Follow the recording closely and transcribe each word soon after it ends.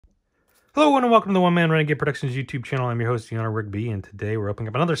Hello and welcome to the One Man Renegade Productions YouTube channel. I'm your host, Deanna Rick B, and today we're opening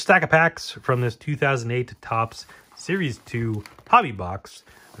up another stack of packs from this 2008 Topps Series 2 Hobby Box.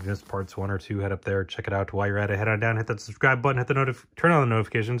 If this parts 1 or 2, head up there, check it out. While you're at it, head on down, hit that subscribe button, hit the turn on the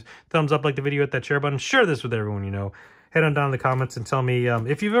notifications, thumbs up, like the video, hit that share button, share this with everyone you know. Head on down in the comments and tell me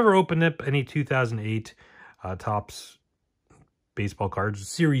if you've ever opened up any 2008 Topps baseball cards,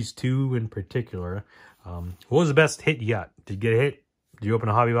 Series 2 in particular. What was the best hit you got? Did you get a hit? Did you open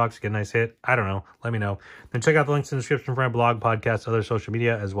a hobby box, get a nice hit? I don't know. Let me know. Then check out the links in the description for my blog, podcast, other social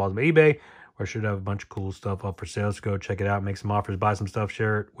media, as well as my eBay, where I should have a bunch of cool stuff up for sale. So go check it out, make some offers, buy some stuff,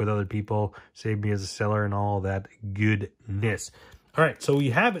 share it with other people, save me as a seller, and all that goodness. All right, so we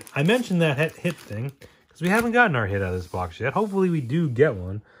haven't, I mentioned that hit thing, because we haven't gotten our hit out of this box yet. Hopefully we do get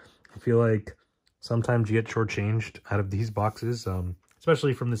one. I feel like sometimes you get shortchanged out of these boxes,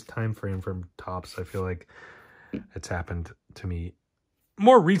 especially from this time frame from Topps. I feel like it's happened to me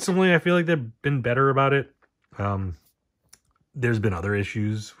more recently. I feel like they've been better about it. There's been other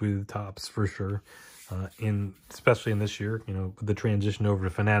issues with Topps for sure, especially in this year. You know, the transition over to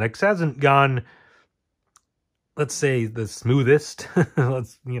Fanatics hasn't gone, let's say, the smoothest.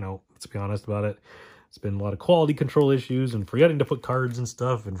 let's be honest about it. It's been a lot of quality control issues and forgetting to put cards and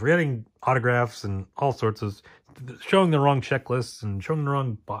stuff and forgetting autographs and all sorts of, showing the wrong checklists and showing the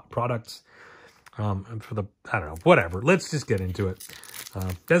wrong products. And for the, I don't know, whatever. Let's just get into it.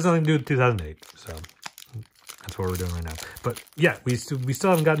 That's nothing to do with 2008, so that's what we're doing right now. But yeah, we still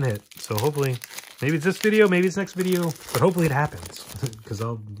haven't gotten hit, so hopefully, maybe it's this video, maybe it's next video, but hopefully it happens, because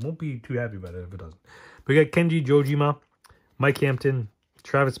I won't be too happy about it if it doesn't. We got Kenji Jojima, Mike Hampton,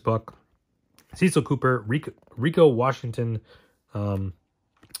 Travis Buck, Cecil Cooper, Rico Washington,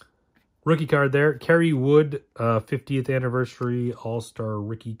 rookie card there. Kerry Wood, 50th anniversary All-Star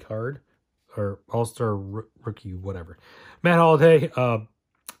rookie card. Or All-Star rookie, whatever. Matt Holliday,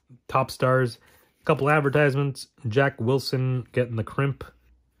 Top Stars. A couple advertisements. Jack Wilson getting the crimp.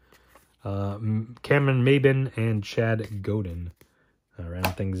 Cameron Maben and Chad Godin.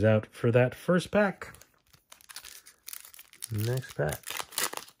 Round things out for that first pack. Next pack.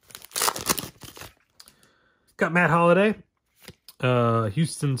 Got Matt Holliday.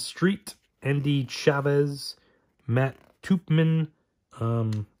 Houston Street. Andy Chavez. Matt Toopman.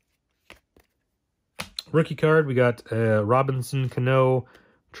 Rookie card, we got Robinson Cano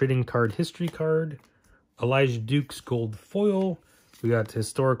trading card history card, Elijah Dukes gold foil. We got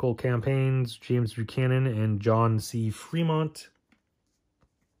historical campaigns, James Buchanan and John C. Fremont.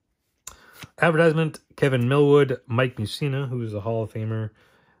 Advertisement, Kevin Millwood, Mike Mussina, who is a Hall of Famer,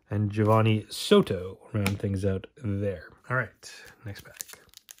 and Giovanni Soto. Round things out there. All right, next pack.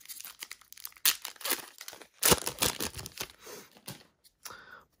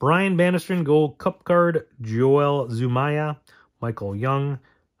 Brian Bannister, gold cup card. Joel Zumaya, Michael Young,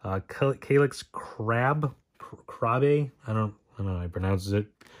 Calix Crabe. I don't know how he pronounces it.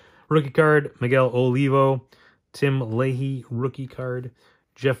 Rookie card. Miguel Olivo, Tim Leahy, rookie card.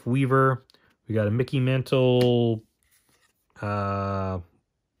 Jeff Weaver. We got a Mickey Mantle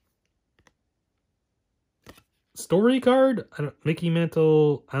story card. Mickey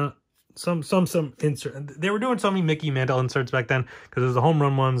Mantle. Some insert. They were doing so many Mickey Mantle inserts back then because it was the home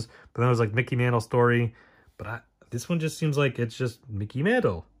run ones, but then it was like Mickey Mantle story. But this one just seems like it's just Mickey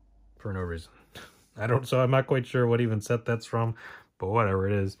Mantle for no reason. So I'm not quite sure what even set that's from, but whatever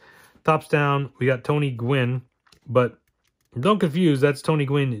it is. Tops down, we got Tony Gwynn, but don't confuse, that's Tony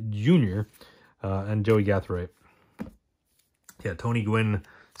Gwynn Jr. And Joey Gathright. Yeah, Tony Gwynn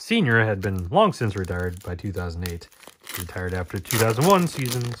Sr. had been long since retired by 2008. He retired after 2001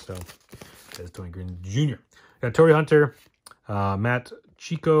 season, so that's Tony Gwynn Jr. Got Torrey Hunter, Matt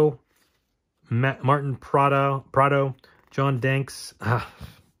Chico, Martin Prado, John Danks.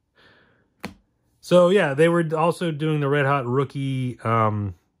 So yeah, they were also doing the Red Hot Rookie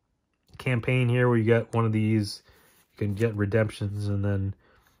campaign here, where you get one of these, you can get redemptions, and then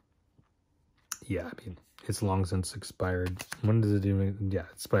yeah, I mean, it's long since expired. When does it even? Yeah,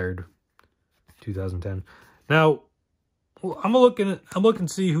 expired 2010. Now, I'm looking to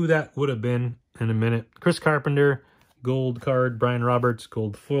see who that would have been in a minute. Chris Carpenter, gold card. Brian Roberts,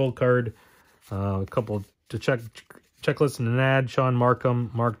 gold foil card. A couple to checklist and an ad. Sean Markham,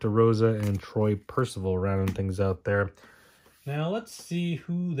 Mark DeRosa, and Troy Percival rounding things out there. Now, let's see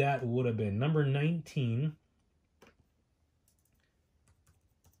who that would have been. Number 19.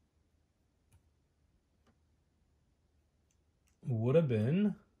 Would have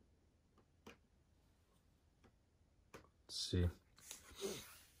been, let's see.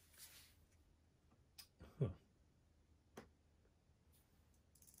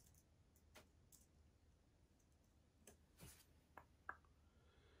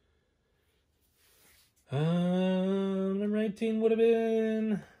 Number 19 would have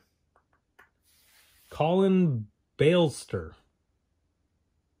been Colin Balester.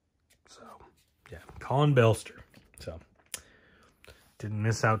 So, yeah, Colin Balester. So, didn't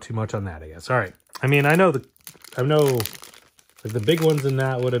miss out too much on that, I guess. All right. I mean, I know like the big ones in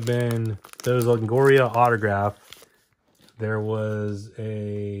that would have been, there was a Longoria autograph. There was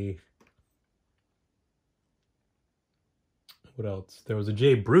a, what else? There was a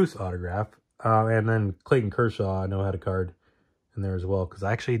Jay Bruce autograph. And then Clayton Kershaw, I know had a card in there as well, because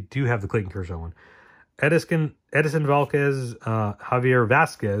I actually do have the Clayton Kershaw one. Edison Valquez, Javier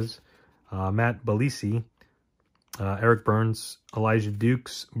Vasquez, Matt Belisi, Eric Burns, Elijah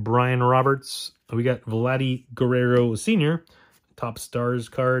Dukes, Brian Roberts. We got Vladdy Guerrero Sr., Top Stars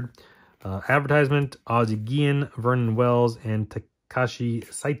card. Advertisement, Ozzie Guillen, Vernon Wells, and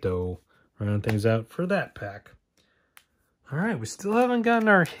Takashi Saito. Round things out for that pack. All right, we still haven't gotten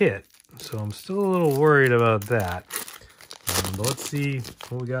our hit, so I'm still a little worried about that. But let's see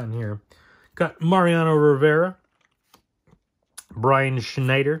what we got in here. Got Mariano Rivera, Brian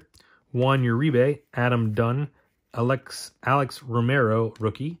Schneider, Juan Uribe, Adam Dunn, Alex Romero,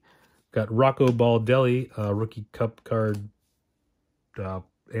 rookie. Got Rocco Baldelli, rookie cup card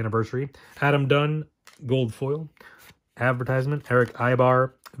anniversary. Adam Dunn, gold foil. Advertisement, Eric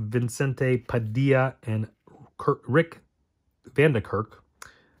Ibar, Vincente Padilla, and Rick Vanderkirk.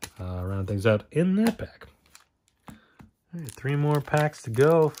 Round things out in that pack. All right, 3 more packs to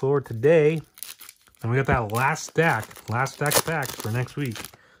go for today. And we got that last stack of packs for next week.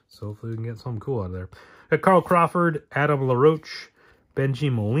 So hopefully we can get something cool out of there. Got Carl Crawford, Adam LaRoche,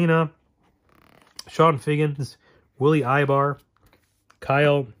 Benji Molina, Sean Figgins, Willie Ibar,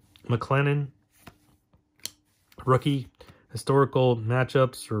 Kyle McLennan, rookie, historical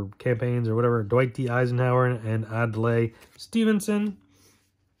matchups or campaigns or whatever, Dwight D. Eisenhower and Adlai Stevenson.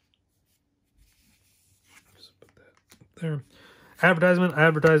 Just put that there.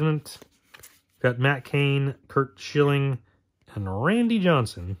 Advertisement. Got Matt Cain, Kurt Schilling, and Randy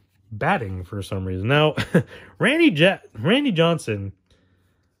Johnson batting for some reason. Now, Randy Johnson,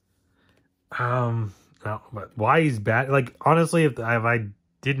 but why he's batting? Like, honestly, if I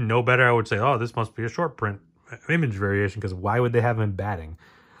didn't know better, I would say, oh, this must be a short print image variation, because why would they have him batting?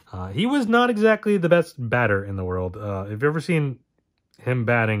 He was not exactly the best batter in the world. If you've ever seen him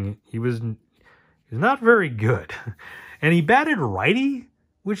batting, he's not very good. And he batted righty,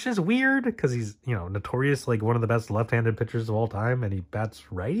 which is weird, because he's, you know, notorious, like one of the best left-handed pitchers of all time, and he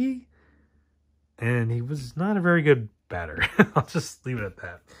bats righty. And he was not a very good batter. I'll just leave it at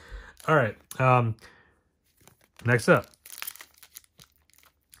that. All right. Next up.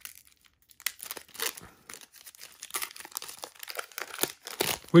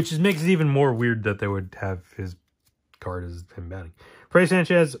 Which makes it even more weird that they would have his card as him batting. Frey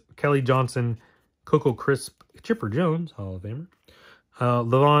Sanchez, Kelly Johnson, Coco Crisp, Chipper Jones, Hall of Famer.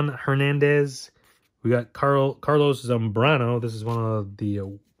 Levon Hernandez. We got Carlos Zambrano. This is one of the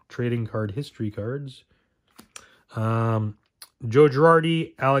trading card history cards. Joe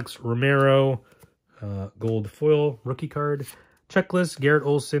Girardi, Alex Romero, gold foil rookie card. Checklist, Garrett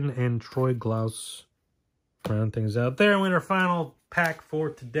Olson, and Troy Glaus. Round things out there. And our final pack for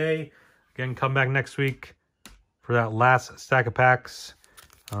today. Again, come back next week for that last stack of packs.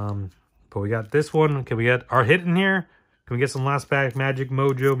 But we got this one. Can we get our hit in here? Can we get some last pack Magic,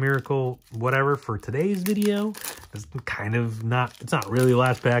 Mojo, Miracle, whatever for today's video? It's kind of not, it's not really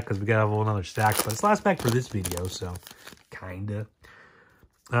last pack because we got a whole another stack, but it's last pack for this video, so kind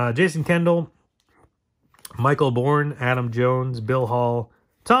of. Jason Kendall, Michael Bourne, Adam Jones, Bill Hall,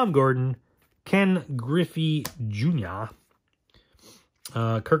 Tom Gordon, Ken Griffey Jr.,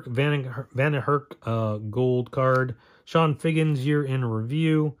 Kirk Vanderherk, gold card, Sean Figgins, year in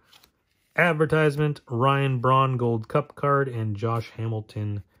review, advertisement, Ryan Braun, gold cup card, and Josh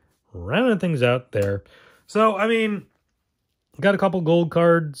Hamilton, rounding things out there. So, I mean, got a couple gold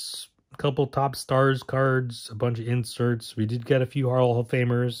cards, a couple top stars cards, a bunch of inserts. We did get a few Hall of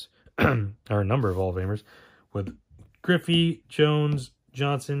Famers, or a number of Hall of Famers, with Griffey, Jones,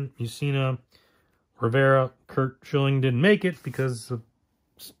 Johnson, Mussina, Rivera. Kurt Schilling didn't make it because of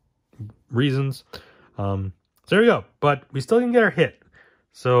reasons. So there we go. But we still can get our hit.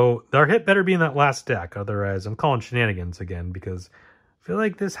 So our hit better be in that last stack. Otherwise, I'm calling shenanigans again because I feel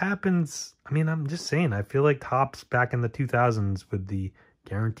like this happens. I mean, I'm just saying. I feel like Topps back in the 2000s with the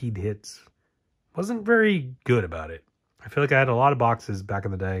guaranteed hits wasn't very good about it. I feel like I had a lot of boxes back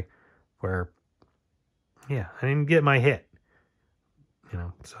in the day where, yeah, I didn't get my hit. You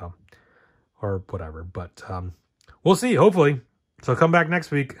know, so, or whatever. But we'll see, hopefully. So come back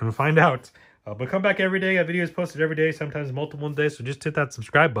next week and find out But come back every day. I have videos posted every day, sometimes multiple days. So just hit that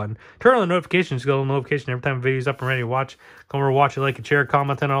subscribe button. Turn on the notifications. Get a notification every time a video's up and ready to watch. Come over, watch it, like it, share,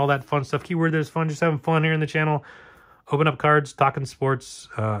 comment, and all that fun stuff. Keyword there's fun. Just having fun here in the channel. Open up cards, talking sports,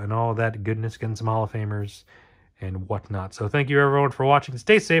 and all that goodness. Getting some Hall of Famers and whatnot. So thank you everyone for watching.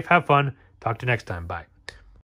 Stay safe. Have fun. Talk to you next time. Bye.